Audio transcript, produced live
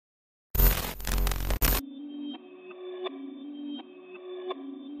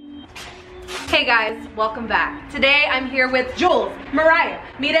Hey guys, welcome back. Today I'm here with Julesz, Meriah,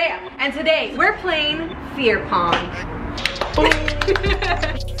 Mireya, and today we're playing FEAR PONG.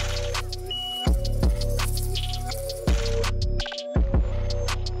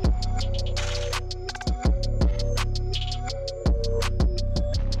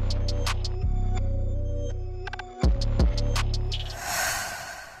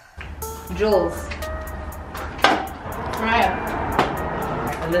 Julesz, Meriah,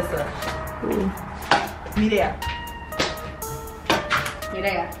 Alyssa, Mireya,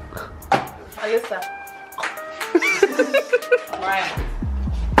 Alyssa, Meriah.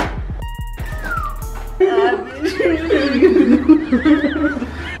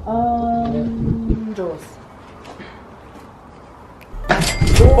 Julesz.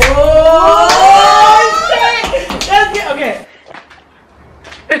 Oh shit! That's good. Okay.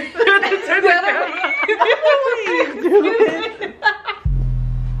 Turn the camera.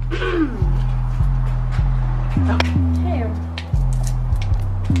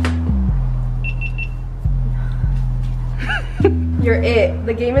 You're it.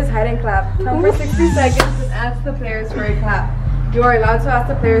 The game is hide and clap. Count for 60 seconds and ask the players for a clap. You are allowed to ask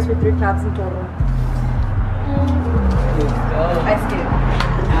the players for 3 claps in total. I skip.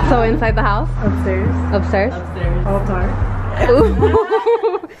 So inside the house? Upstairs. Upstairs? Upstairs. All dark.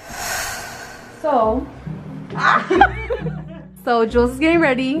 So Julesz is getting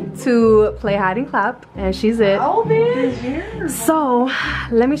ready to play hide and clap, and she's it. Oh, bitch. So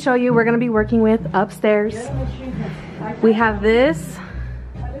let me show you. We're gonna be working with upstairs. We have this,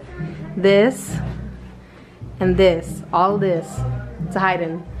 and this. All this to hide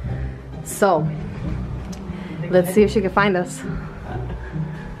in. So let's see if she can find us.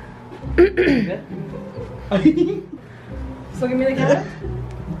 So give me the camera.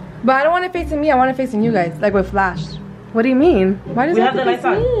 But I don't want it facing me. I want it facing you guys, like with flash. What do you mean? Why does We it have the lights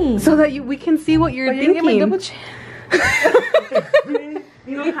on. so that we can see what you're thinking?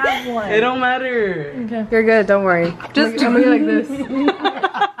 You don't have one. It don't matter. Okay. You're good. Don't worry. Just I'm gonna be like this.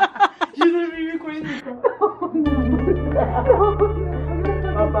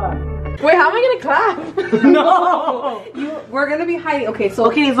 Wait, how am I gonna clap? No. We're gonna be hiding. Okay,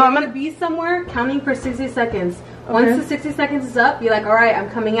 so I'm gonna be somewhere counting for 60 seconds. Okay. Once the 60 seconds is up, be like, all right, I'm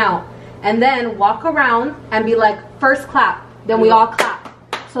coming out. And then walk around and be like, first clap. Then we all clap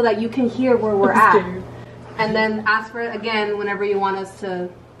so that you can hear where we're at. And then ask for it again whenever you want us to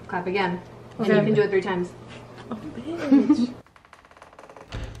clap again. Okay. And you can do it 3 times. Oh, bitch.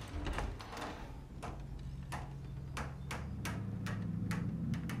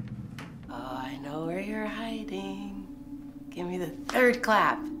 Oh, I know where you're hiding. Give me the 3rd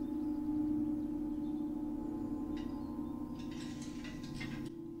clap.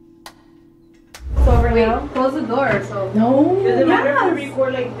 So over now, close the door. So No. Does it matter if we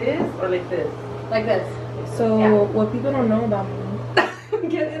record like this or like this? like this. So Yeah. what people don't know about me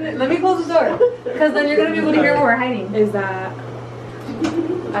Get in it. Let me close the door, because then you're gonna be able to hear where we're hiding. is that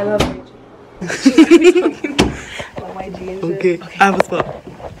I love my jeans. Okay, I have a spot.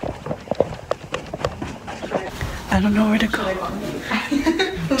 I don't know where to go.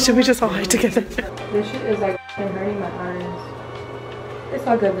 Should we just all hide together? This shit is like hurting my eyes. It's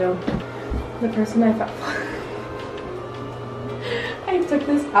all good though. The person I found. I took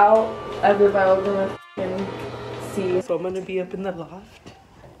this out as if I was gonna see. So I'm gonna be up in the loft.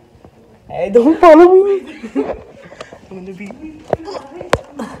 Hey, don't follow me. I'm gonna be.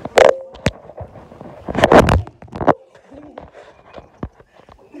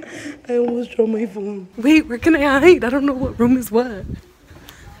 I almost dropped my phone. Wait, where can I hide? I don't know what room is what.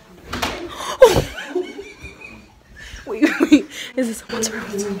 Wait. Is this someone's room?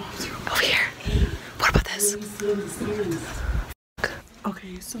 Over here. What about this?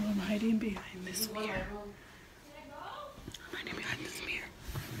 Okay, so I'm hiding behind this mirror. I'm hiding behind this mirror.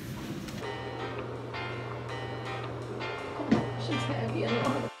 She's heavy and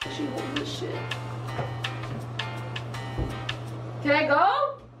she holds this shit. Can I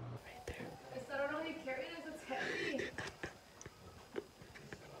go? Right there. I don't know how you carry this. It's heavy.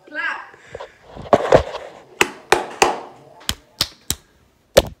 Clap.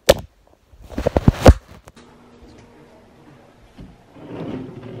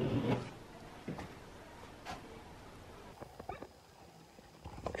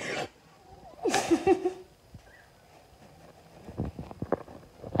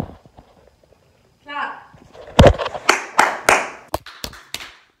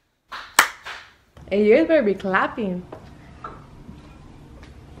 And you guys better be clapping.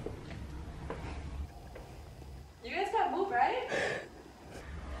 You guys can't move, right?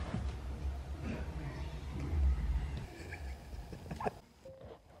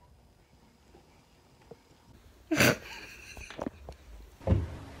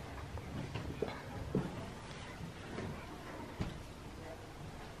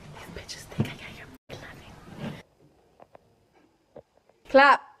 just think I got your clapping.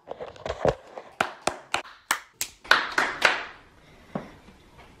 Clap.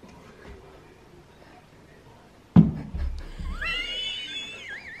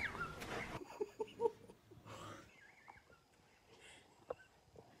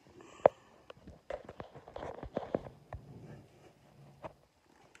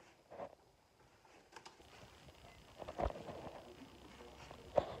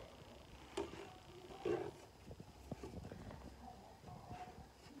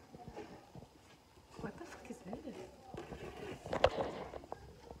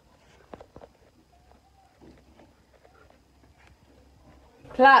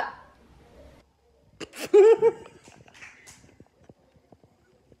 Clap.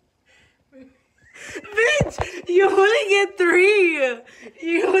 Bitch, you only get 3.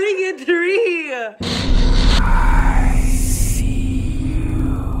 You only get 3. I see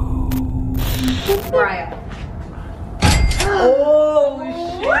you. Meriah. Oh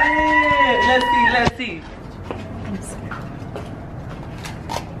shit! Let's see.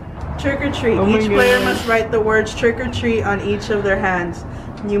 Trick or treat. Each player must write the words trick or treat on each of their hands.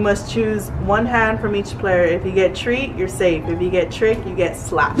 You must choose one hand from each player. If you get treat, you're safe. If you get trick, you get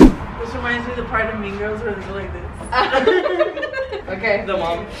slapped. This reminds me of the part of Mean Girls where they go like this. Okay. The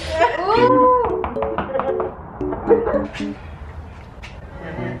mom.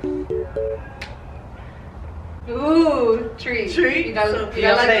 Ooh, treat. Treat? You gotta So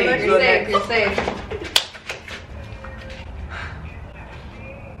you're safe. You're safe.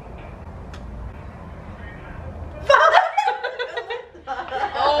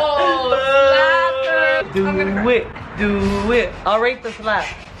 Do it. I'll rate the slap.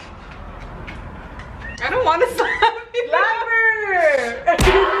 I don't want to slap you.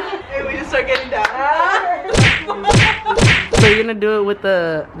 Hey, we just start getting down. So you're gonna do it with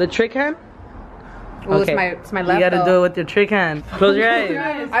the trick hand? Ooh, Okay. it's my left. You gotta though. do it with your trick hand. Close your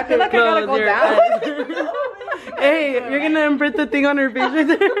eyes. I feel like I gotta go your down. Hey, you're gonna imprint the thing on her face right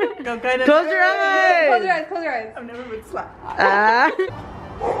there. Close your eyes. Close your eyes. Close your eyes. I've never been slapped.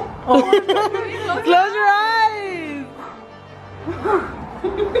 Close your eyes.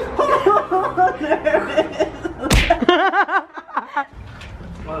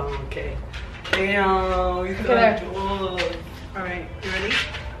 Oh, okay. Damn. We still have Julesz. Alright, you ready?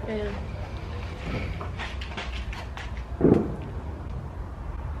 Yeah.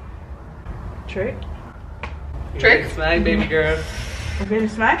 Trick? Trick? Smack, baby girl. I'm gonna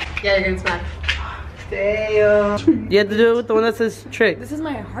smack? Yeah, you're gonna smack. Damn. You have to do it with the one that says trick. This is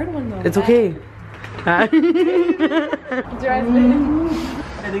my hard one though. It's okay. What's your eyes big?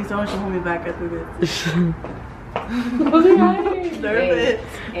 I think someone should hold me back after this. Close your eyes. Nervous.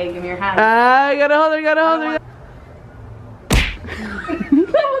 Hey, give me your hand. I gotta hold her,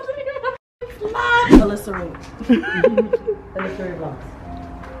 Alyssa ring. Alyssa ring blocks.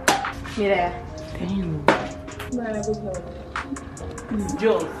 Mireya. Damn.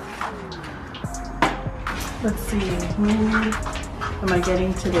 Julesz. Let's see. Who am I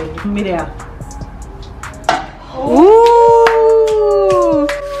getting today? Mireya. Ooh!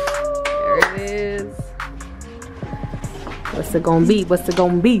 There it is. What's it gonna be? What's it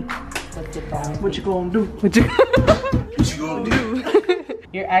gonna be? What you gonna do? What you gonna do?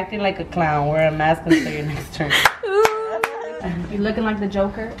 You're acting like a clown. Wear a mask until your next turn. You looking like the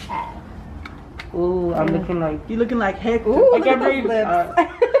Joker? Ooh, I'm looking like. You looking like heck. Ooh, I can't breathe.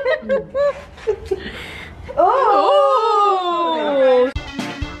 Oh!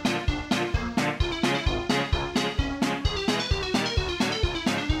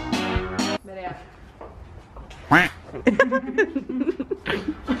 Mireya.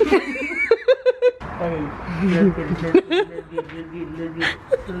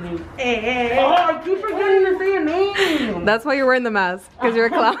 Oh, I keep forgetting to say your name. That's why you're wearing the mask, because you're a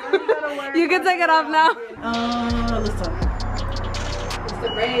clown. You can take it off now. Alyssa. It's the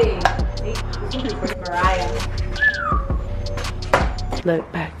rain. Meriah.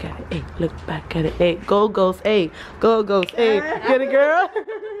 Look back at it, hey. Look back at it, hey. Go Ghost, hey. Go Ghost, hey. Get it, girl?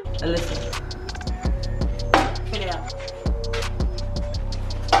 Alyssa.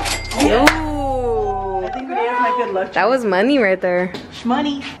 Ooh. I think we have my good luck. That was money right there.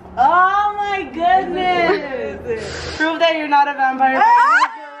 Money. Oh my goodness. Prove that you're not a vampire.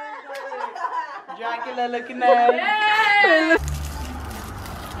 Dracula looking at.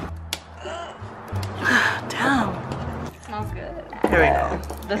 Damn. Smells good. Here we go.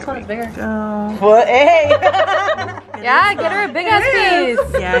 This one's bigger. What? Hey. Yeah, get her a big ass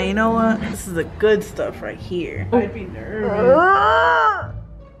piece. Yeah, you know what? This is the good stuff right here. I'd be nervous.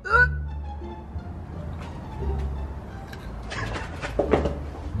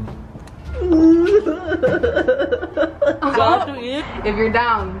 If you're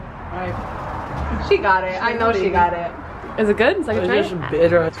down. Alright. She got it. I know she got it. Is it good? Second try? It's just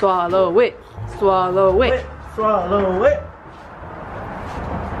bitter. Swallow it. Swallow it. Swallow it.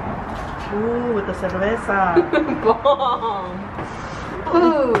 Ooh, with the cerveza. Bomb.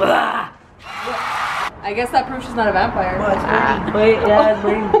 Ooh. I guess that proves she's not a vampire. Wait, yeah, it's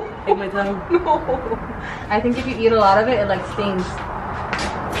green. Take my time. No. I think if you eat a lot of it, it like stings.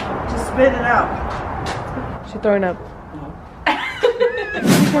 Just spit it out. She's throwing up.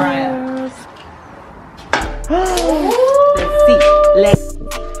 Meriah. Let's see. Let's.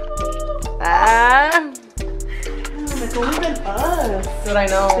 It's only been us. That's what I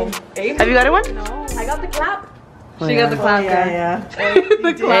know. Have you got it one? No. I got the clap. Oh, She got the clap. Yeah.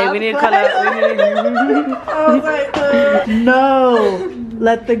 The clap. Hey, we need to call out. Oh my god. No.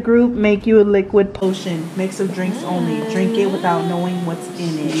 Let the group make you a liquid potion. Mix of drinks only. Drink it without knowing what's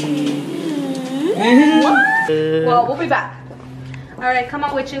in it. Well, we'll be back. All right, come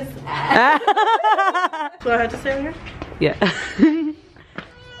on, witches. So I had to say here? Yeah.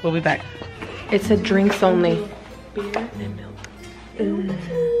 We'll be back. It said drinks only. Beer and milk.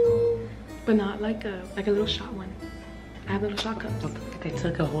 But not like a little shot one. I have little shot cups. They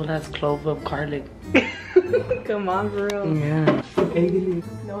took a whole ass clove of garlic. Come on, for real. Yeah.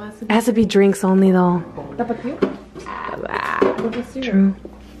 No, it It has to be drinks only, though. True.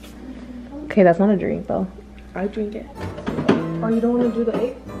 Okay, that's not a drink, though. I drink it. Or you don't want to do the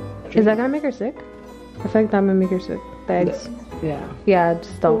egg? Is that gonna make her sick? I feel like that might make her sick. The eggs. Yeah. Yeah,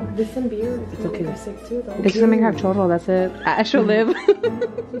 just don't. This and beer. It's okay. okay. Sick too, though. It's gonna make her have chorro, that's it. I should live.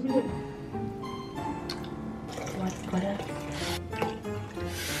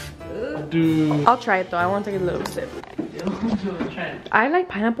 Dude. I'll try it though. I want to take a little sip. I like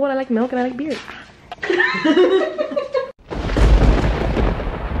pineapple, I like milk, and I like beer.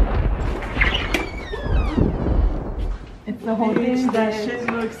 It's the whole thing. That shit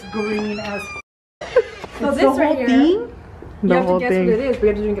looks green as. So this right here. You The have whole to guess thing. what it is, but you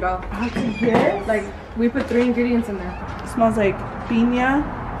have to drink it all. Yes. Like, we put 3 ingredients in there. It smells like piña.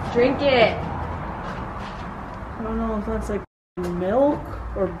 Drink it. I don't know if that's like milk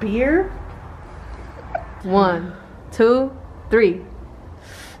or beer. 1, 2, 3.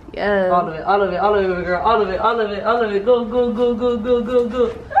 Yeah. All of it, all of it, all of it, girl. All of it, all of it, all of it. Go, go, go, go, go, go,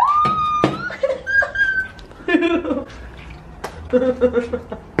 go.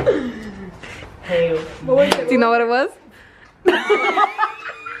 Hey. Do you know what it was?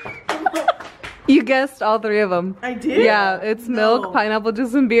 You guessed all 3 of them. I did? Yeah, it's milk, pineapple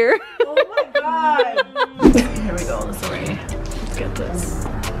juice, and beer. Oh my god. Here we go, Alyssa. Let's get this.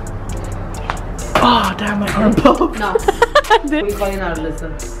 Oh, damn, my arm poked. No. What are you calling out, Alyssa?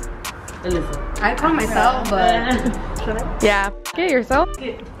 Alyssa. I call myself, but Should I? Yeah. Get yourself.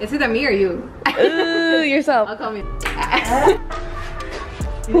 it's either me or you. Ooh, yourself. I'll call me.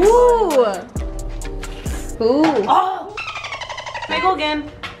 Ooh. Ooh. Oh! May I go again?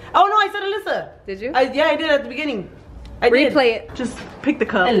 Oh no, I said Alyssa. Did you? Yeah, I did at the beginning. I did. Replay it. Just pick the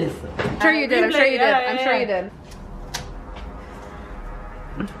cup. Alyssa. I'm sure you did. I'm sure you did. Yeah, I'm yeah, sure yeah. you did.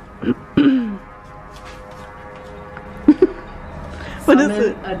 What is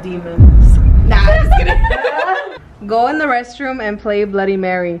it? A demon. Nah, I'm just kidding. Go in the restroom and play Bloody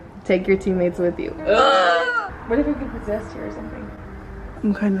Mary. Take your teammates with you. What if you get possessed here or something?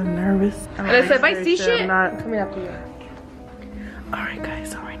 I'm kind of nervous. Alyssa, if I see shit, I'm not. I'm coming after you. Alright,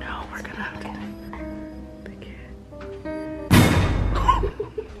 guys, so right now we're gonna have to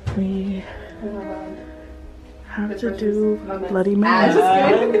we have to do Bloody Mary.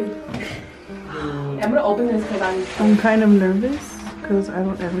 I'm gonna open this because I'm kind of nervous because I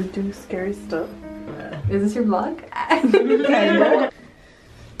don't ever do scary stuff. Is this your vlog?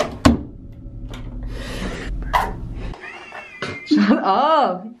 Shut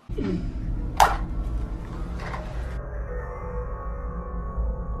up.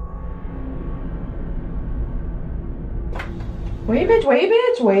 Wait, bitch,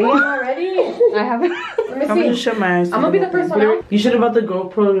 wait already. I haven't. Let I'm me gonna see. just shut my eyes. I'm gonna be the first one out. You should have bought the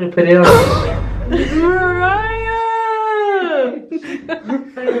GoPro and put it on. Mariah!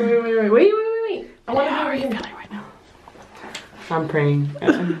 Wait. I want to How are be you in feeling right now? I'm praying. I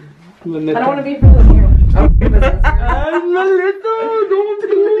don't want to be in front of the mirror.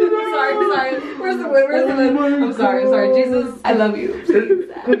 Sorry. Where's the win? I'm sorry. Jesus, I love you.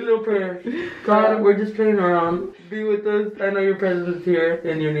 Quick little prayer. God, we're just playing around. Be with us. I know your presence is here.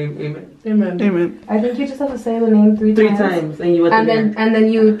 In your name, amen. Amen. I think you just have to say the name 3 3 times. times, and you And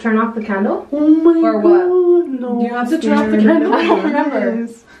then you turn off the candle? Oh my Or what? god. No. You have to turn off the candle. I don't remember.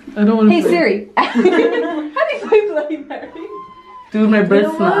 I don't want to Hey Siri. How do you play Bloody Mary? Dude, my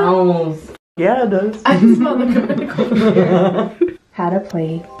breath smells. Yeah, it does. I can smell the chemical. How to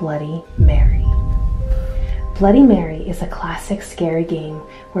play Bloody Mary. Bloody Mary is a classic scary game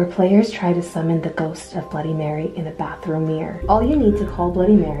where players try to summon the ghost of Bloody Mary in a bathroom mirror. All you need to call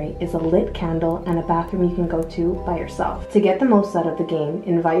Bloody Mary is a lit candle and a bathroom you can go to by yourself. To get the most out of the game,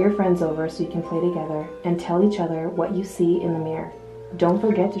 invite your friends over so you can play together and tell each other what you see in the mirror. Don't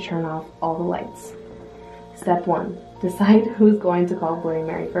forget to turn off all the lights. Step 1. Decide who's going to call Bloody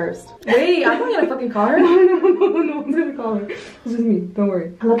Mary first. Wait, I'm not gonna fucking call her. No one's gonna call her. It's just me, don't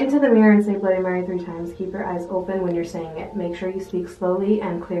worry. Look into the mirror and say Bloody Mary 3 times. Keep your eyes open when you're saying it. Make sure you speak slowly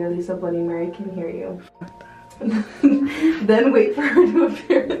and clearly so Bloody Mary can hear you. Then wait for her to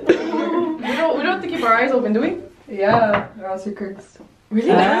appear. We don't have to keep our eyes open, do we? Yeah, or else you're cursed. Really?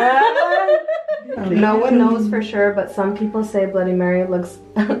 No one knows for sure, but some people say Bloody Mary looks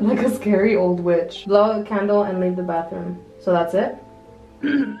like a scary old witch. Blow a candle and leave the bathroom. So that's it?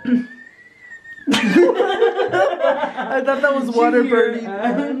 I thought that was water burning.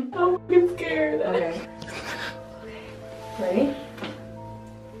 I'm fucking scared. Okay. Ready?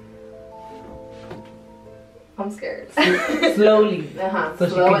 I'm scared. Slowly. So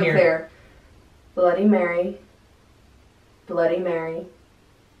she slow can and hear. clear. Bloody Mary. Bloody Mary.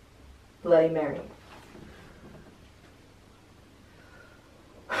 Bloody Mary.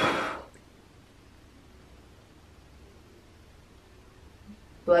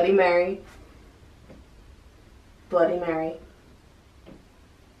 Bloody Mary. Bloody Mary.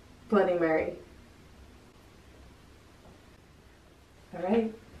 Bloody Mary. All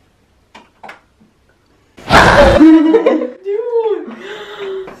right.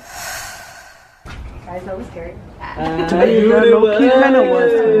 Guys, that was scary. Low-key kind of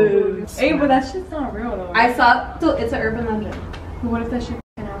was. Hey, but that shit's not real though. I saw. So it's an urban legend. What if that shit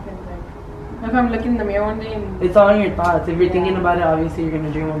can happen? Like, if I'm looking in the mirror one day and It's all in your thoughts. If you're thinking about it, obviously you're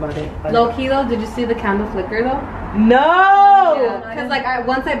gonna dream about it. Low key though, did you see the candle flicker though? No! Because like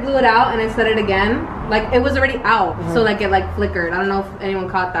once I blew it out and I set it again, like it was already out, so like it like flickered. I don't know if anyone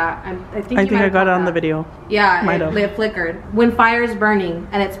caught that. I think I got it on the video. Yeah, Might have. it flickered. When fire is burning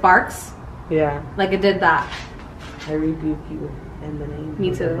and it sparks, Yeah. like it did that. I rebuke you in the name.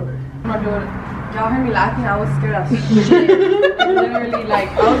 Me too. I'm not doing it. Y'all heard me laughing. I was scared as shit. Literally, like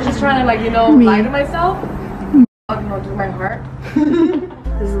I was just trying to, like, you know, lie to myself. You know, do my heart.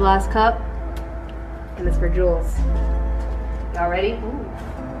 This is the last cup, and it's for Julesz. Y'all ready?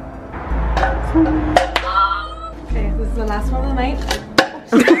 Okay, this is the last one of the night.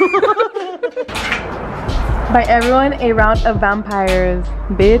 By everyone, a round of vampires.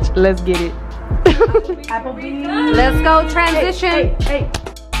 Bitch, let's get it. Let's go transition. Hey.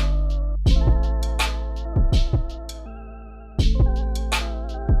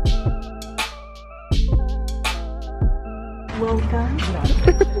 Welcome.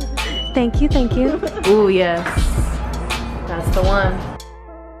 Thank you, thank you. Ooh, yes. That's the one.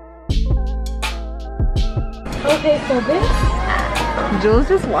 Okay, so this. Julesz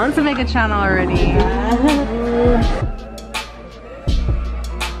just wants to make a channel already.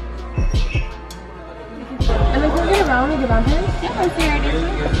 And then can we get around with the vampires? Yeah, I see already.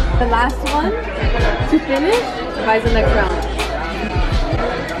 The last one to finish buys the next round.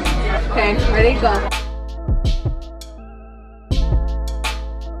 Okay, ready? Go.